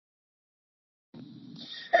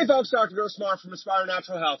Hey folks, Dr. Joe Smart from Aspire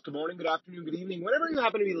Natural Health. Good morning, good afternoon, good evening. Whenever you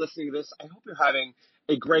happen to be listening to this, I hope you're having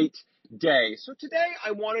a great day. So today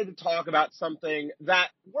I wanted to talk about something that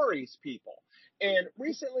worries people. And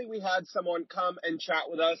recently we had someone come and chat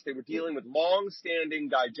with us. They were dealing with long-standing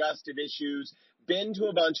digestive issues, been to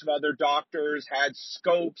a bunch of other doctors, had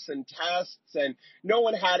scopes and tests, and no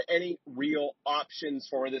one had any real options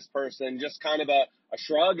for this person. Just kind of a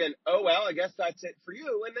shrug and, oh, well, I guess that's it for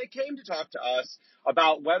you. And they came to talk to us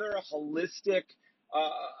about whether a holistic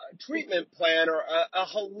treatment plan or a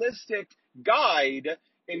holistic guide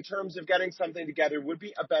in terms of getting something together would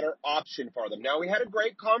be a better option for them. Now, we had a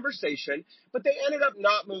great conversation, but they ended up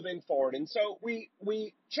not moving forward. And so we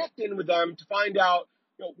checked in with them to find out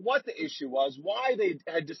what the issue was, why they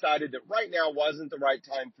had decided that right now wasn't the right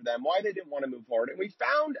time for them, why they didn't want to move forward. And we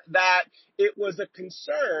found that it was a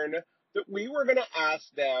concern that we were going to ask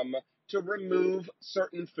them to remove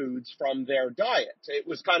certain foods from their diet. It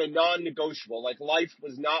was kind of non-negotiable, like life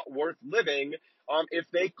was not worth living if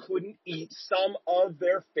they couldn't eat some of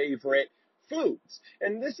their favorite foods.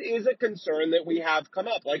 And this is a concern that we have come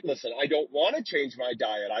up. Like, listen, I don't want to change my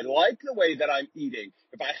diet. I like the way that I'm eating.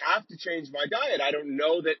 If I have to change my diet, I don't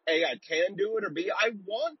know that A, I can do it, or B, I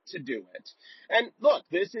want to do it. And look,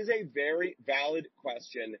 this is a very valid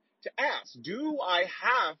question to ask. Do I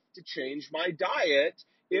have to change my diet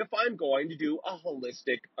if I'm going to do a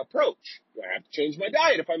holistic approach? Do I have to change my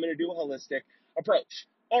diet if I'm going to do a holistic approach?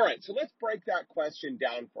 All right, so let's break that question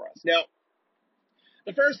down for us. Now,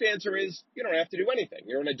 the first answer is you don't have to do anything.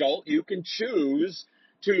 You're an adult. You can choose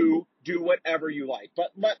to do whatever you like.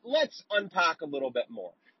 But let's unpack a little bit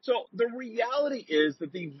more. So the reality is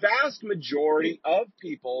that the vast majority of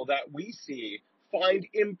people that we see find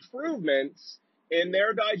improvements in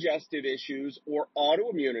their digestive issues or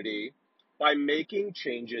autoimmunity by making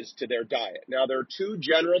changes to their diet. Now, there are two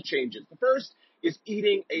general changes. The first is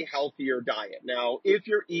eating a healthier diet. Now, if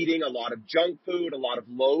you're eating a lot of junk food, a lot of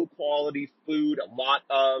low quality food, a lot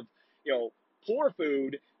of, poor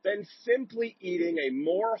food, then simply eating a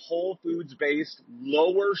more whole foods based,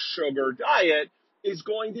 lower sugar diet is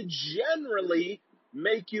going to generally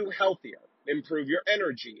make you healthier, improve your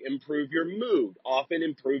energy, improve your mood, often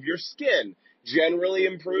improve your skin, generally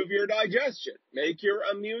improve your digestion, make your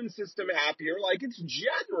immune system happier. Like, it's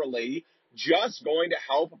generally just going to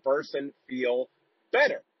help a person feel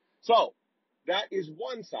better. So that is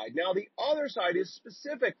one side. Now, the other side is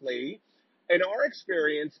specifically, in our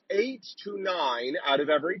experience, 8 to 9 out of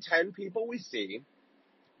every 10 people we see,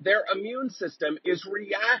 their immune system is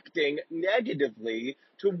reacting negatively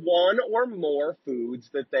to one or more foods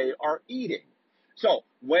that they are eating. So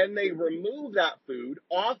when they remove that food,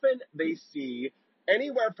 often they see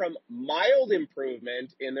anywhere from mild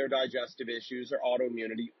improvement in their digestive issues or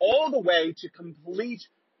autoimmunity all the way to complete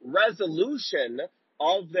resolution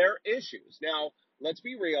of their issues. Now, let's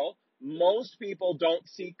be real. Most people don't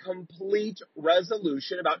see complete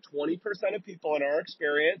resolution. About 20% of people in our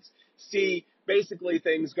experience see basically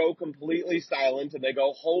things go completely silent and they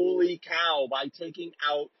go, holy cow, by taking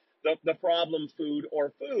out the problem food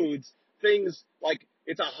or foods, things like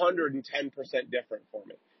it's 110% different for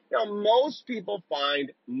me. Now, most people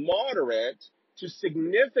find moderate to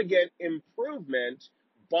significant improvement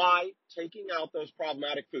by taking out those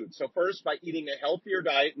problematic foods. So first, by eating a healthier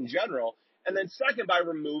diet in general, and then second, by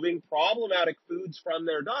removing problematic foods from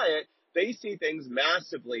their diet, they see things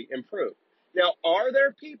massively improve. Now, are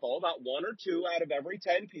there people, about 1 or 2 out of every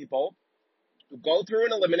 10 people, who go through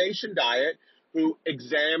an elimination diet, who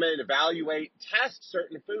examine, evaluate, test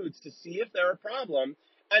certain foods to see if they're a problem,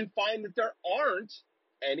 and find that there aren't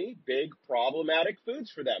any big problematic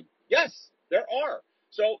foods for them? Yes, there are.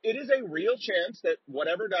 So it is a real chance that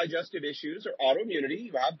whatever digestive issues or autoimmunity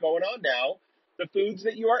you have going on now, the foods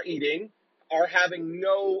that you are eating are having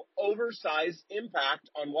no oversized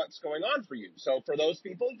impact on what's going on for you. So for those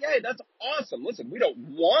people, yay, that's awesome. Listen, we don't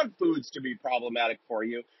want foods to be problematic for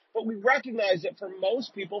you, but we recognize that for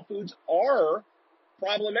most people, foods are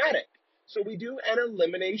problematic. So we do an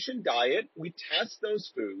elimination diet, we test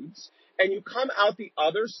those foods, and you come out the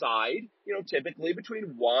other side, typically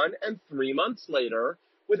between 1 and 3 months later,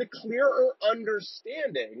 with a clearer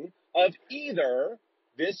understanding of either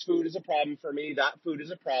this food is a problem for me, that food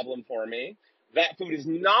is a problem for me, that food is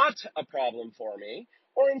not a problem for me,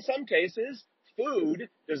 or in some cases, food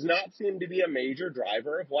does not seem to be a major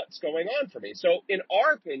driver of what's going on for me. So in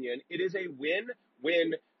our opinion, it is a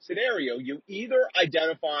win-win scenario. You either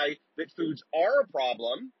identify that foods are a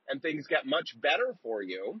problem and things get much better for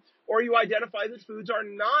you, or you identify that foods are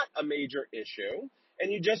not a major issue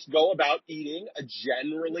and you just go about eating a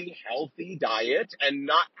generally healthy diet and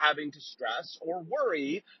not having to stress or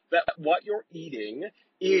worry that what you're eating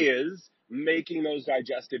is making those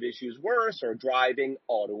digestive issues worse or driving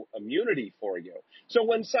autoimmunity for you. So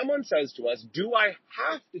when someone says to us, do I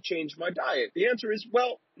have to change my diet? The answer is,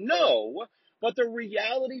 well, no. But the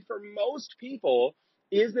reality for most people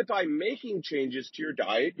is that by making changes to your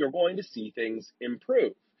diet, you're going to see things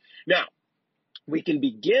improve. Now, we can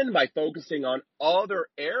begin by focusing on other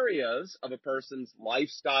areas of a person's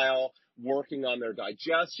lifestyle, working on their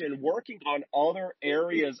digestion, working on other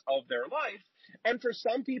areas of their life. And for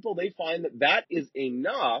some people, they find that that is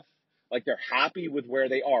enough, like they're happy with where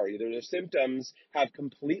they are. Either their symptoms have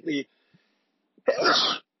completely,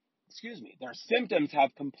 their symptoms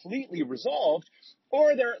have completely resolved,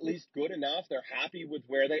 or they're at least good enough, they're happy with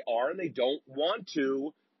where they are, and they don't want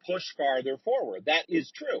to push farther forward. That is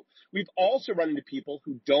true. We've also run into people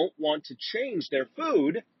who don't want to change their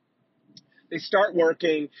food. They start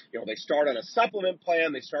working, they start on a supplement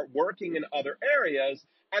plan, they start working in other areas,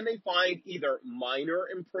 and they find either minor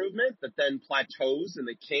improvement that then plateaus and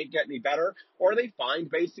they can't get any better, or they find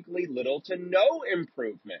basically little to no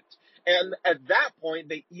improvement. And at that point,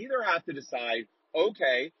 they either have to decide,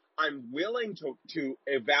 okay, I'm willing to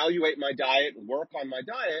evaluate my diet and work on my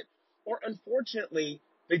diet, or unfortunately,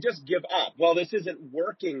 they just give up. Well, this isn't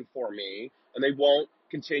working for me, and they won't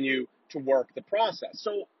continue to work the process.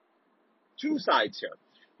 So, two sides here.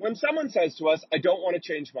 When someone says to us, I don't want to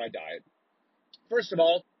change my diet, first of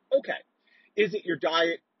all, okay, is it your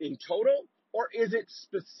diet in total, or is it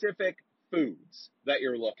specific foods that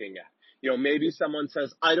you're looking at? Maybe someone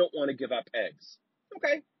says, I don't want to give up eggs.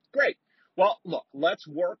 Okay, great. Well, look, let's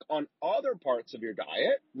work on other parts of your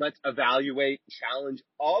diet. Let's evaluate, challenge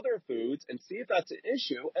other foods and see if that's an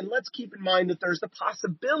issue. And let's keep in mind that there's the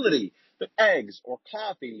possibility that eggs or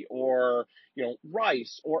coffee or,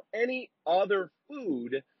 rice or any other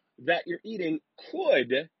food that you're eating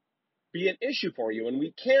could be an issue for you. And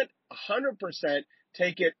we can't 100%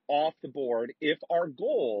 take it off the board if our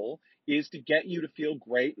goal is to get you to feel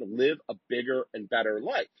great and live a bigger and better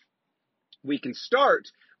life. We can start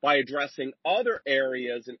by addressing other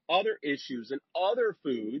areas and other issues and other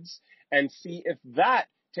foods and see if that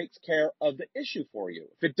takes care of the issue for you.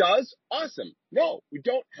 If it does, awesome. No, we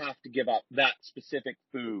don't have to give up that specific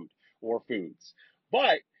food or foods.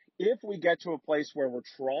 But if we get to a place where we're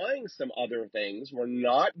trying some other things, we're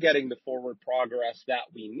not getting the forward progress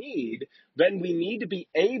that we need, then we need to be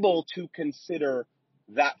able to consider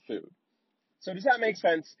that food. So does that make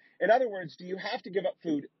sense? In other words, do you have to give up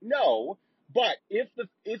food? No. But if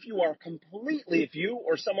you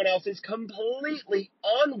or someone else is completely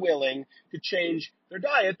unwilling to change their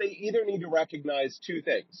diet, they either need to recognize two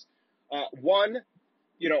things. One,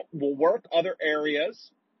 we'll work other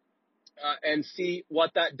areas and see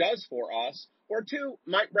what that does for us. Or two,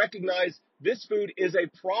 might recognize this food is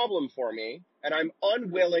a problem for me and I'm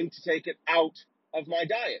unwilling to take it out of my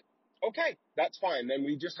diet. Okay, that's fine. Then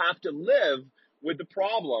we just have to live with the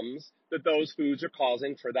problems that those foods are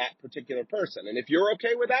causing for that particular person. And if you're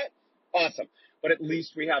okay with that, awesome. But at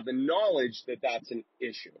least we have the knowledge that that's an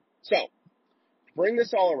issue. So, bring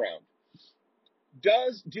this all around.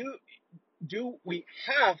 Do we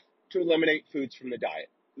have to eliminate foods from the diet?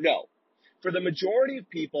 No. For the majority of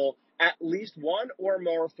people, at least one or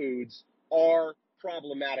more foods are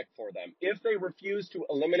problematic for them. If they refuse to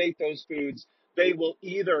eliminate those foods, they will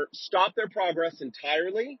either stop their progress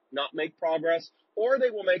entirely, not make progress, or they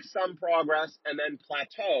will make some progress and then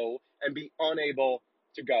plateau and be unable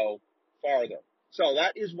to go farther. So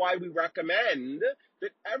that is why we recommend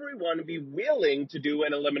that everyone be willing to do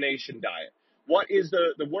an elimination diet. What is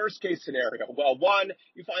the worst case scenario? Well, one,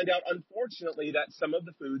 you find out, unfortunately, that some of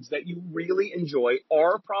the foods that you really enjoy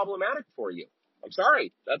are problematic for you. I'm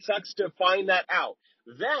sorry, that sucks to find that out.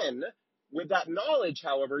 Then, with that knowledge,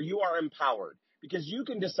 however, you are empowered because you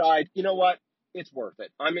can decide, you know what, it's worth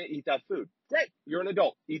it. I'm going to eat that food. Great, you're an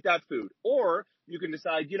adult, eat that food. Or you can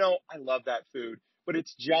decide, I love that food, but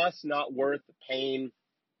it's just not worth the pain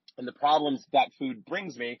and the problems that food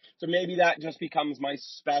brings me. So maybe that just becomes my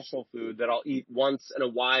special food that I'll eat once in a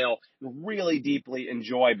while and really deeply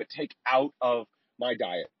enjoy, but take out of my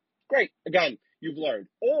diet. Great. Again, you've learned.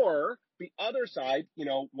 Or the other side,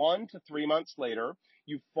 1 to 3 months later,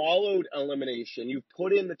 you've followed elimination, you've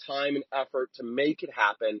put in the time and effort to make it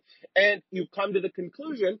happen, and you've come to the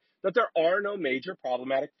conclusion that there are no major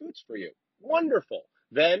problematic foods for you. Wonderful.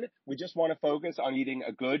 Then we just want to focus on eating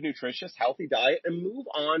a good, nutritious, healthy diet and move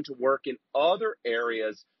on to work in other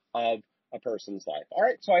areas of a person's life. All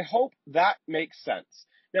right, so I hope that makes sense.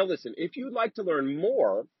 Now listen, if you'd like to learn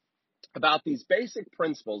more about these basic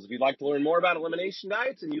principles. If you'd like to learn more about elimination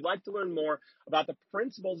diets and you'd like to learn more about the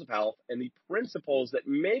principles of health and the principles that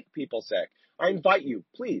make people sick, I invite you,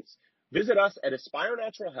 please visit us at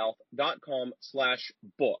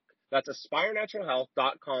aspirenaturalhealth.com/book. That's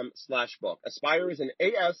aspirenaturalhealth.com/book. Aspire is an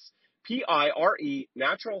ASPIRE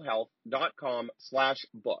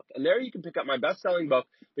naturalhealth.com/book. And there you can pick up my best-selling book,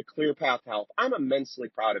 The Clear Path to Health. I'm immensely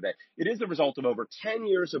proud of it. It is the result of over 10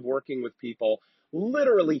 years of working with people,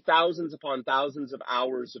 literally thousands upon thousands of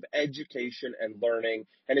hours of education and learning,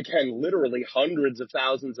 and again, literally hundreds of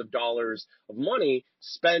thousands of dollars of money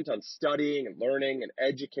spent on studying and learning and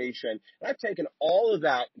education. And I've taken all of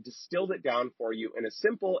that and distilled it down for you in a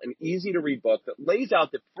simple and easy to read book that lays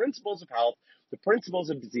out the principles of health, the principles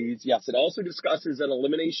of disease. Yes, it also discusses an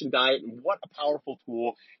elimination diet and what a powerful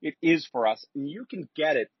tool it is for us. And you can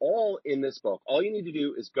get it all in this book. All you need to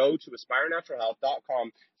do is go to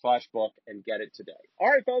aspirenaturalhealth.com/book and get it today. All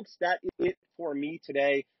right, folks, that is it for me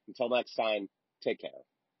today. Until next time, take care.